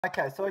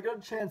Okay, so I got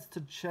a chance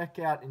to check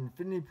out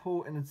Infinity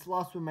Pool in its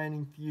last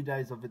remaining few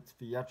days of its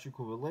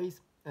theatrical release,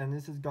 and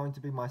this is going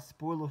to be my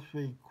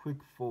spoiler-free quick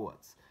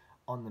thoughts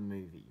on the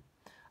movie.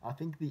 I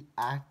think the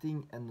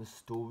acting and the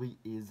story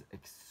is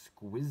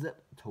exquisite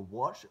to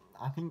watch.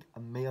 I think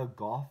Mia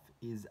Goth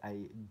is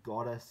a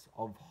goddess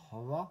of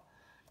horror.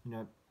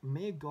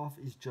 Mia Goth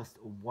is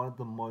just one of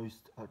the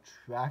most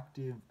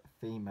attractive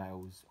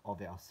females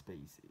of our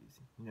species.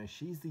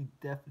 She's the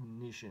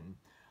definition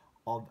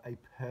of a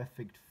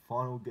perfect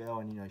final girl,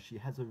 and she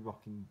has a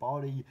rocking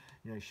body.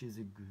 She's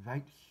a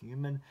great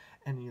human,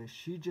 and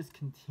she just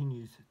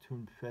continues to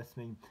impress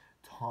me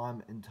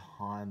time and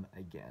time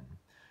again.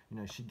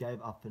 She gave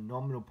a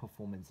phenomenal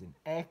performance in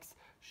X.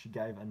 She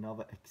gave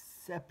another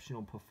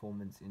exceptional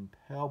performance in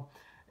Pearl,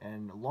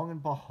 and long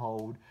and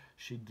behold,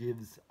 she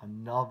gives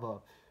another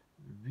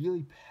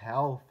really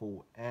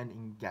powerful and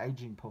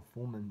engaging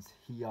performance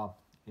here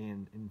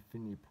in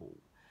Infinity Pool.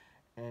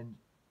 And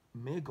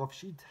Mia Goth,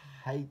 she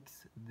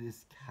takes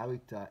this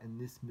character and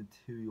this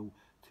material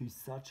to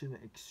such an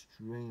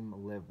extreme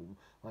level.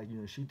 Like,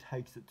 she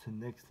takes it to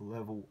next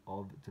level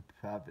of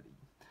depravity.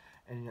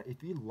 And,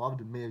 if you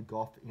loved Mia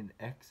Goth in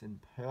X and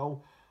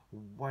Pearl,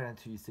 why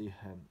don't you see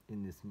her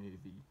in this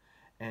movie?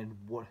 And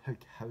what her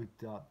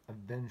character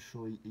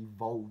eventually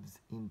evolves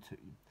into.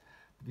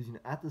 Because,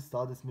 at the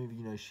start of this movie,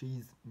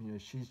 she's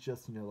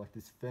just, like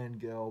this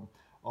fangirl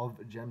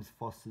of James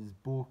Foster's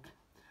book,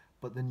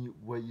 but then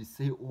where you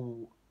see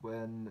all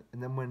when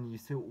and then when you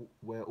see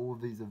where all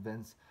of these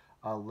events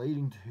are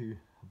leading to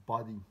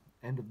by the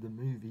end of the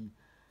movie,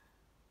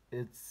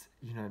 it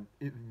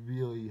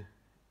really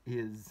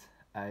is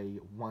a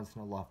once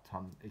in a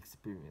lifetime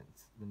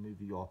experience. The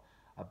movie you're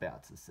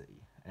about to see,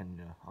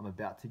 and I'm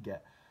about to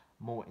get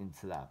more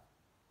into that.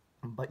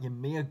 But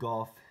Mia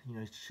Goth,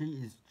 she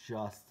is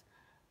just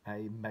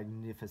a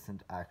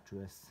magnificent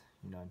actress.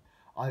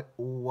 I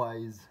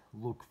always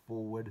look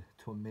forward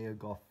to a Mia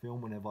Goth film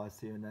whenever I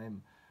see her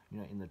name,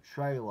 in the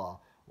trailer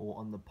or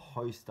on the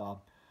poster.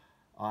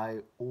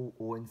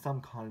 Or in some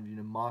kind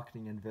of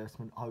marketing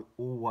investment, I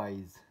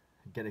always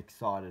get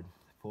excited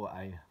for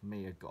a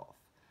Mia Goth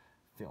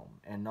film,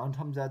 and 9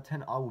 times out of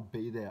 10, I will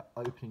be there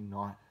opening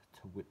night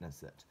to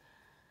witness it.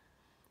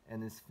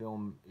 And this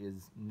film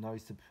is no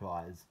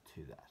surprise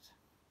to that.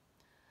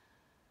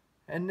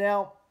 And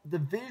now the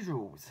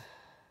visuals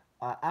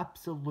are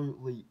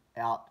absolutely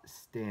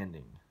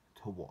outstanding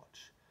to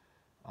watch.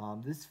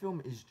 This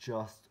film is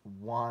just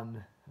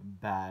one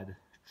bad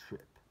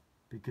trip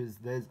because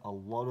there's a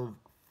lot of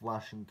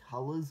flashing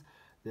colors,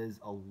 there's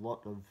a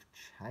lot of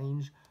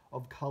change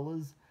of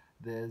colors,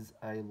 there's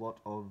a lot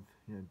of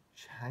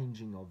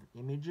changing of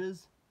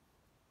images,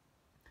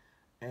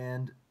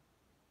 and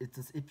it's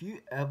as if you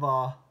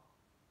ever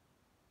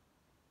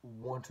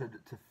wanted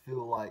to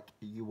feel like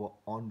you were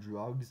on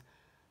drugs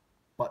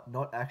but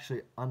not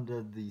actually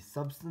under the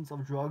substance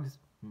of drugs.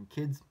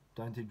 Kids,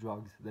 don't do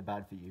drugs, they're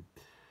bad for you.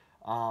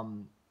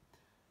 Um,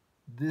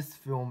 this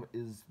film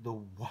is the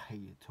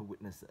way to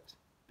witness it.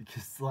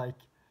 Because, like,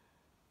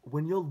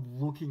 when you're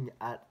looking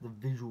at the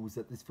visuals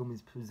that this film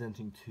is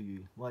presenting to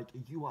you, like,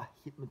 you are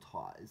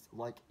hypnotized.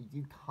 Like,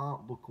 you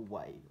can't look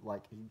away.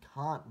 Like, you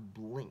can't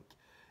blink.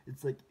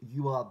 It's like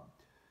you are,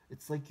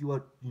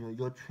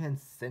 you're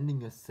transcending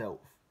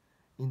yourself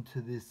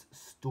into this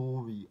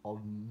story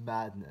of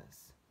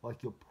madness.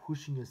 Like, you're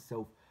pushing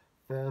yourself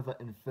further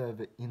and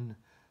further into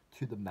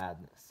the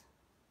madness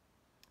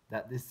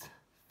that this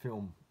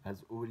film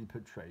has already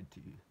portrayed to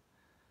you.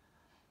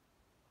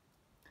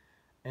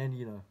 And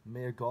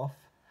Mia Goth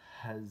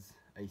has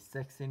a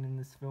sex scene in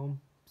this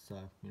film, so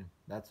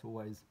that's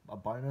always a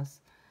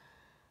bonus.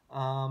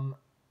 But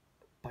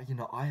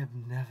I have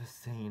never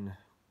seen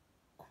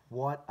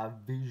quite a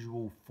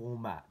visual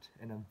format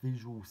and a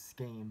visual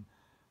scheme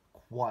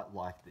quite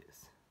like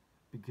this,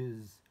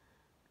 because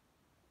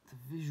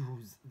the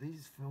visuals,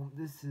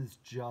 this is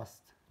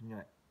just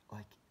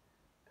like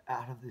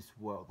out of this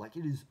world. Like,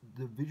 it is,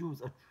 the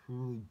visuals are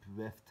truly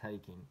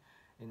breathtaking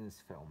in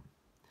this film,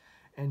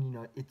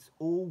 and it's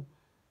all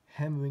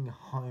hammering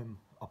home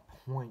a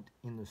point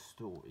in the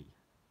story.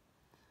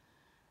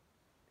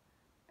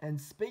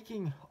 And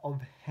speaking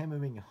of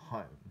hammering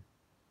home,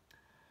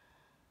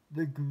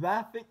 the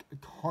graphic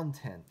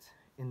content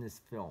in this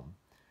film.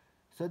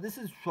 So this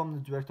is from the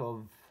director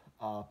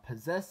of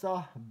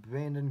Possessor,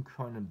 Brandon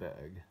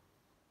Cronenberg,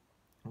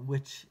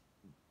 which,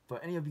 for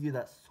any of you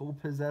that saw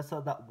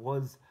Possessor, that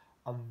was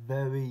a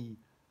very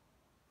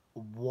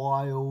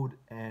wild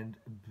and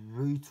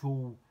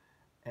brutal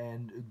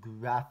and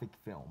graphic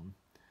film.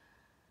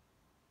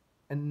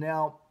 And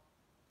now,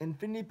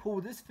 Infinity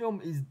Pool, this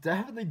film is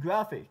definitely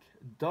graphic.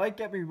 Don't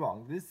get me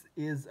wrong, this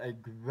is a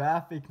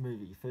graphic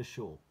movie for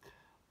sure.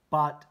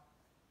 But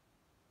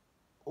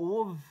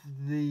all of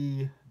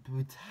the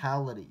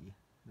brutality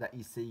that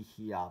you see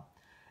here,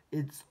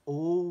 it's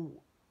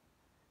all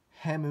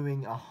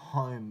hammering a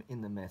home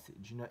in the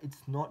message.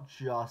 It's not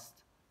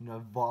just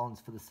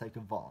violence for the sake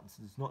of violence.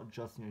 It's not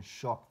just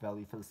shock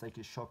value for the sake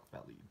of shock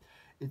value.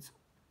 It's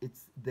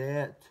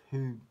there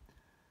to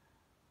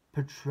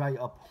portray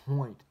a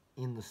point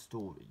in the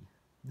story.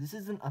 This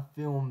isn't a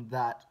film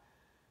that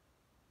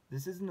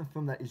this isn't a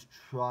film that is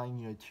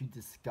trying, to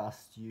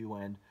disgust you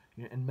and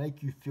and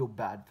make you feel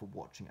bad for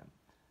watching it.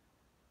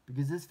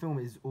 Because this film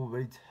is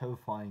already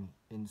terrifying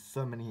in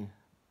so many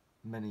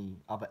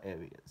other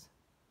areas.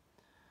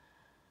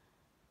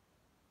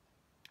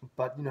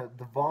 But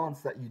the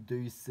violence that you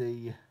do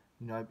see,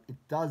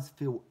 it does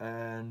feel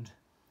earned.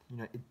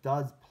 It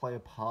does play a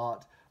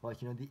part. Like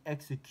the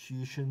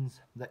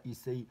executions that you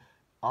see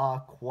are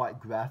quite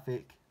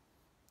graphic.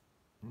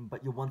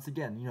 But you once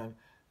again,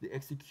 the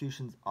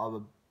executions are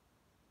a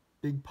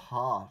big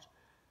part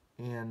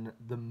in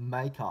the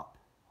makeup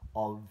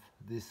of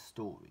this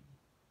story.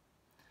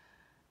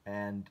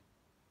 And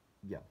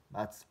yeah,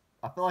 that's.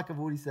 I feel like I've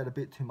already said a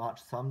bit too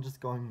much, so I'm just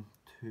going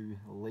to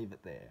leave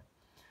it there.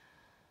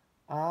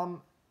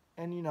 Um,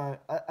 and I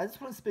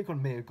just want to speak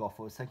on Mia Goth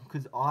for a second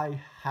because I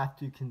have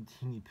to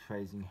continue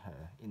praising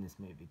her in this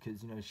movie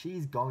because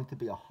she's going to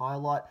be a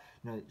highlight.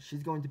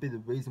 She's going to be the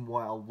reason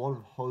why a lot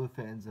of horror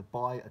fans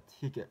buy a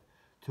ticket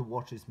to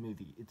watch this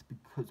movie. It's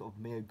because of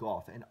Mia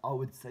Goth, and I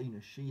would say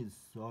she is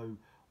so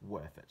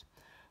worth it.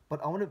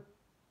 But I want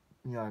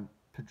to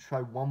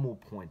portray one more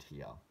point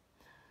here.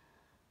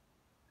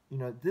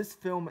 This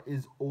film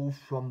is all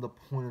from the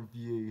point of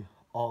view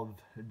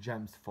of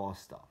James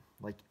Foster.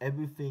 Like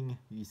everything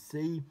you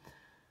see,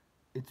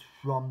 it's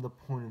from the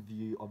point of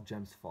view of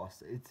James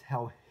Foster. It's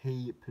how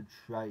he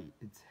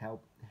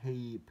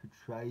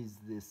portrays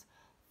this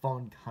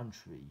foreign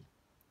country.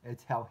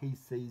 It's how he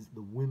sees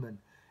the women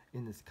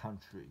in this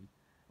country.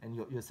 And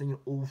you're seeing it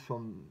all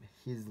from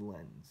his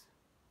lens.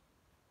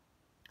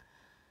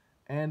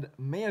 And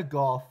Mia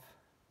Goth,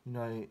 you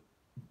know,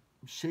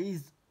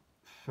 she's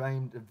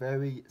framed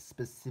very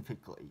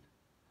specifically.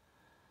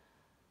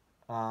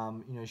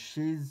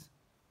 She's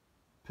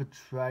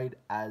portrayed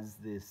as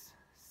this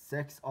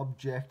sex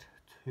object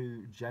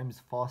to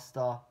James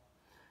Foster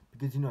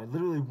because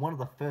literally one of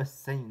the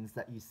first scenes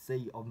that you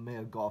see of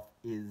Mia Goth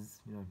is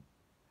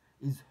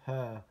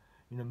her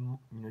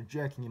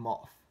jerking him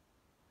off,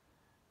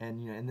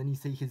 and then you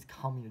see his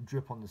cum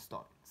drip on the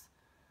stones.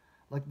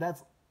 Like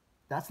that's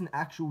an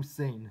actual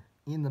scene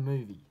in the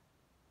movie.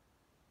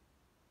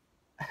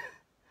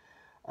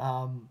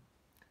 Um,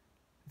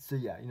 so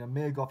yeah,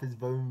 Mia Goth is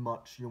very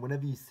much,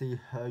 whenever you see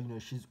her,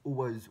 she's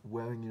always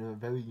wearing,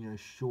 very,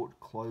 short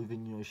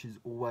clothing, she's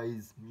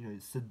always,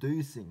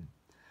 seducing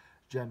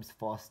James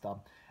Foster.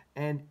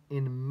 And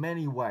in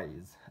many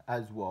ways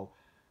as well,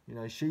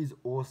 she's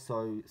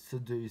also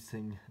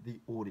seducing the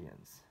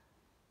audience.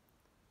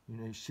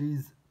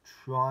 She's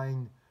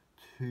trying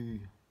to,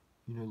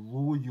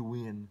 lure you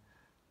in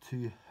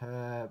to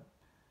her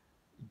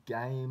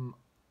game,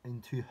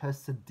 into her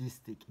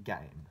sadistic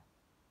game.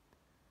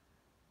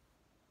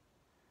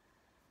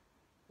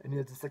 And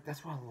just like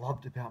that's what I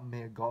loved about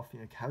Mia Goth,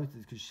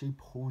 characters, because she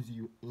pulls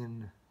you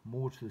in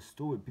more to the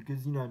story.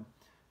 Because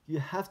you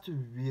have to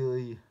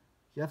really,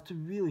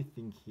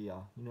 think here.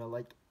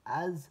 Like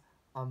as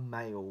a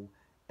male,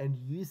 and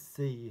you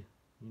see,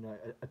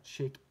 a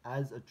chick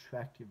as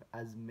attractive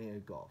as Mia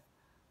Goth,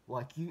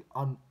 like you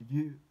aren't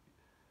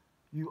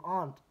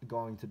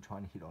going to try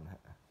and hit on her.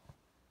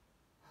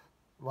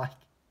 Like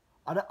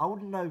I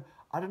don't know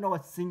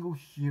a single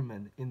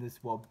human in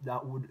this world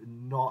that would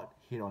not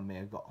hit on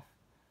Mia Goth.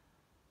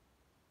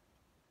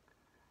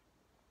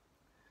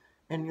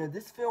 And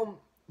this film,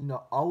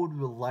 I would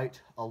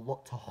relate a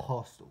lot to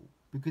Hostel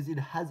because it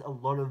has a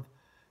lot of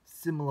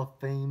similar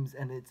themes,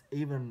 and it's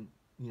even,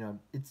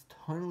 it's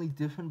tonally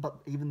different,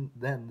 but even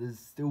then, there's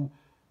still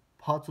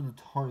parts of the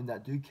tone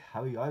that do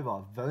carry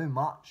over very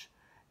much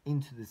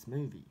into this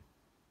movie.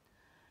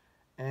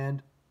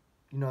 And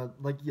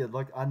like yeah,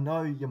 like I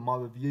know my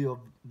review of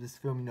this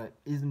film,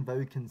 isn't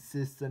very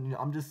consistent.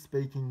 I'm just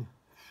speaking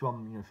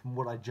from from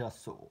what I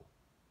just saw.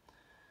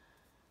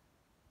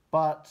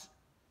 But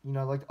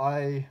like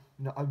I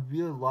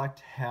really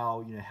liked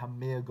how how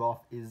Mia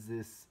Goth is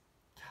this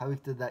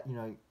character that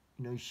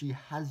she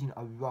has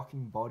a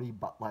rocking body,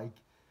 but like,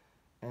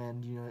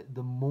 and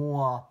the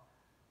more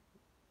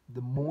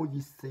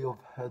you see of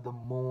her, the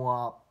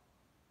more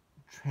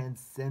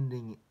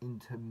transcending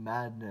into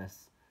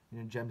madness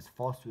James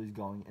Foster is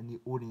going and the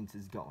audience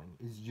is going.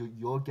 Is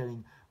you're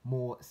getting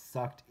more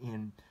sucked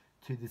in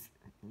to this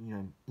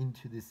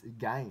into this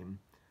game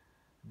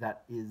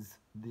that is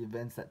the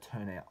events that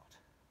turn out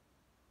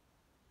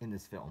in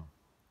this film.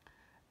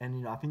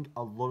 And I think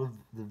a lot of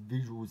the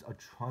visuals are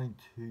trying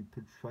to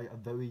portray a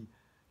very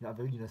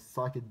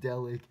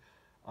psychedelic,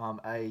 a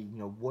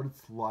what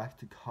it's like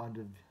to kind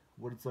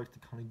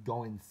of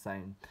go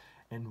insane,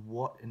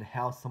 and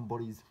how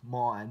somebody's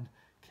mind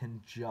can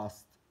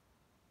just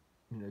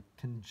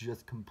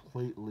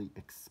completely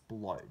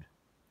explode.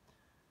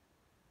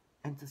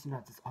 And just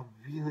I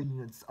really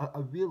I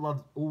really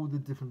love all the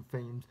different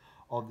themes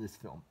of this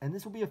film, and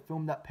this will be a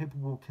film that people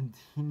will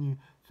continue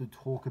to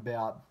talk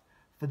about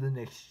for the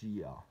next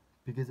year,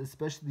 because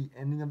especially the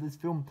ending of this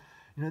film,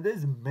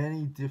 there's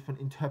many different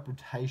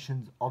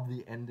interpretations of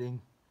the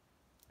ending.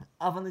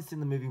 I've only seen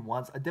the movie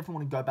once. I definitely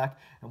want to go back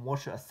and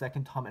watch it a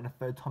second time and a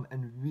third time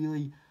and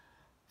really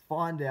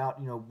find out,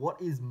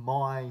 what is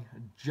my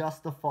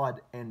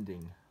justified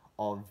ending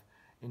of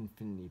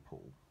Infinity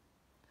Pool.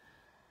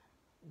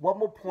 One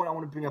more point I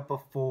want to bring up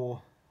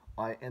before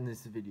I end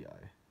this video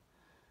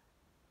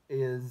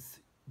is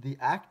the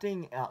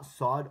acting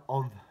outside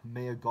of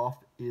Mia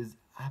Goth is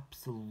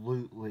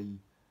absolutely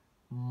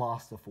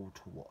masterful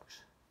to watch.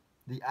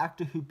 The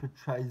actor who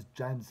portrays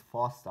James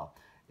Foster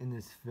in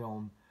this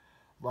film,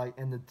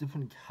 and the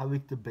different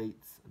character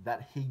beats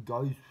that he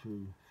goes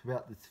through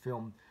throughout this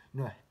film,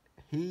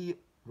 he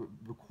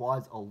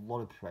requires a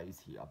lot of praise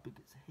here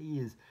because he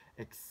is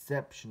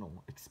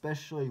exceptional,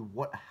 especially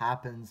what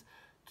happens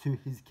to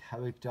his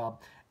character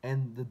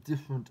and the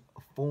different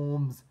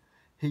forms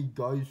he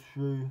goes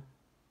through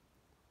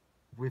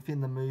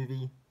within the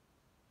movie.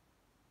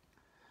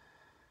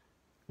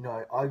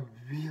 I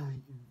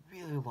really,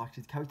 really liked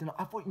his character. And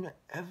I thought,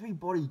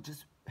 everybody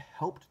just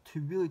helped to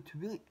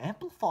really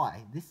amplify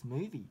this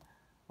movie.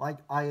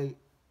 I'm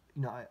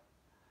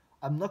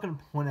not going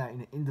to point out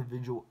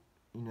individual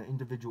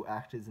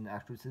actors and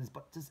actresses,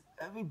 but just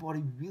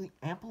everybody really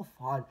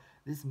amplified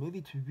this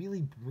movie to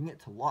really bring it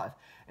to life.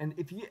 And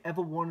if you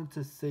ever wanted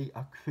to see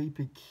a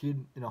creepy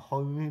kid in a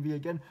horror movie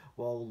again,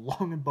 well,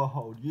 long and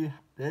behold,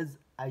 there's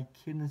a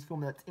kid in this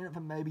film that's in it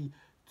for maybe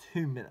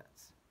 2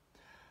 minutes.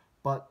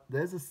 But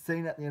there's a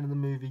scene at the end of the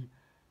movie,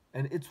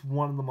 and it's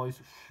one of the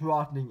most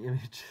frightening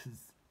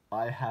images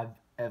I have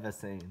ever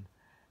seen.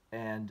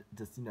 And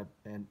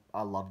and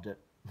I loved it.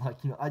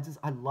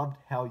 I loved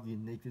how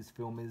unique this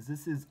film is.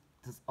 This is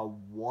just a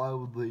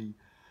wildly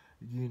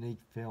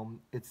unique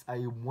film. It's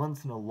a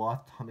once in a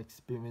lifetime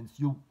experience.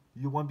 You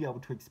won't be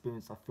able to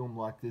experience a film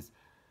like this,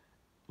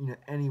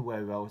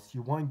 anywhere else.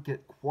 You won't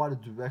get quite a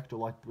director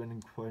like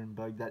Brendan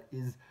Cronenberg that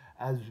is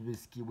as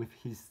risky with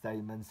his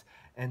statements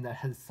and that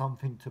has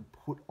something to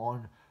put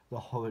on the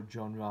horror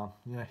genre.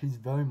 He's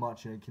very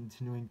much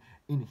continuing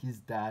in his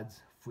dad's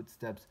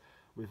footsteps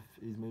with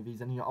his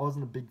movies. And I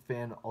wasn't a big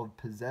fan of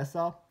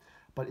Possessor,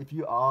 but if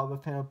you are a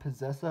fan of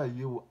Possessor,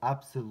 you will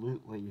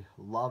absolutely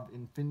love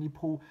Infinity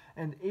Pool.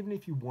 And even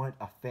if you weren't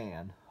a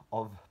fan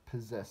of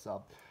Possessor,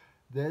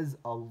 there's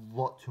a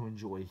lot to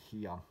enjoy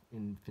here in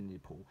Infinity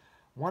Pool.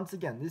 Once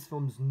again, this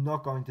film's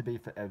not going to be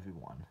for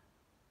everyone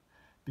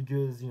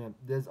because,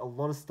 there's a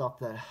lot of stuff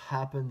that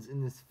happens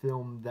in this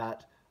film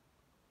that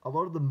a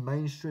lot of the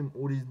mainstream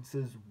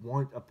audiences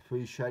won't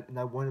appreciate, and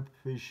they won't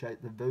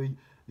appreciate the very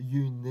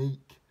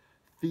unique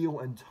feel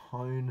and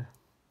tone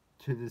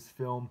to this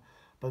film.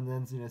 But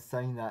then,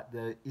 saying that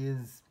there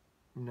is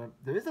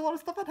a lot of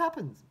stuff that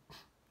happens.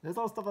 There's a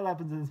lot of stuff that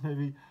happens in this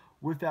movie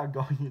without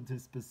going into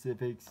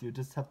specifics. You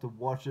just have to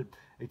watch it,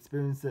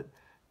 experience it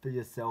for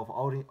yourself.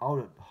 I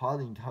would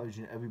highly encourage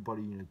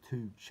everybody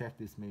to check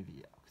this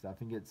movie out because I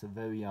think it's a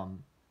very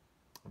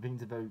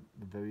very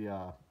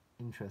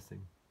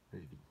interesting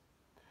movie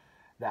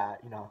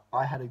that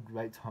I had a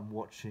great time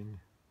watching.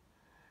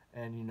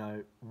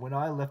 And when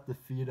I left the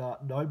theater,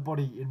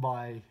 nobody in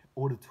my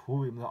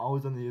auditorium, I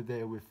was only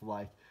there with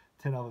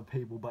 10 other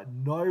people, but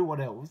no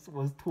one else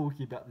was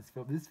talking about this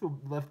film. This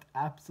film left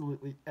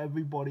absolutely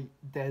everybody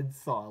dead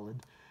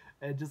silent,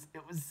 and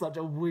it was such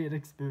a weird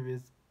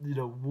experience,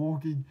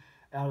 walking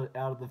out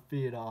of the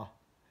theater,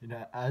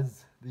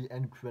 as the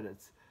end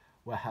credits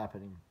were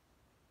happening.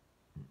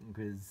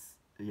 Because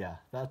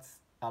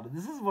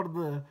this is one of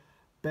the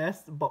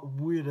best but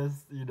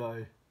weirdest,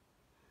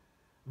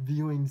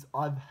 viewings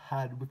I've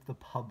had with the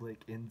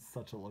public in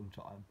such a long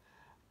time.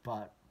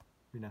 But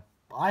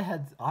I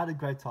had a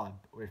great time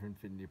with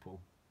Infinity Pool.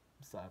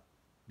 So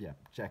yeah,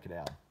 check it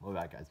out.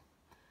 Alright guys.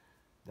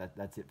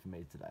 That's it for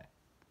me today.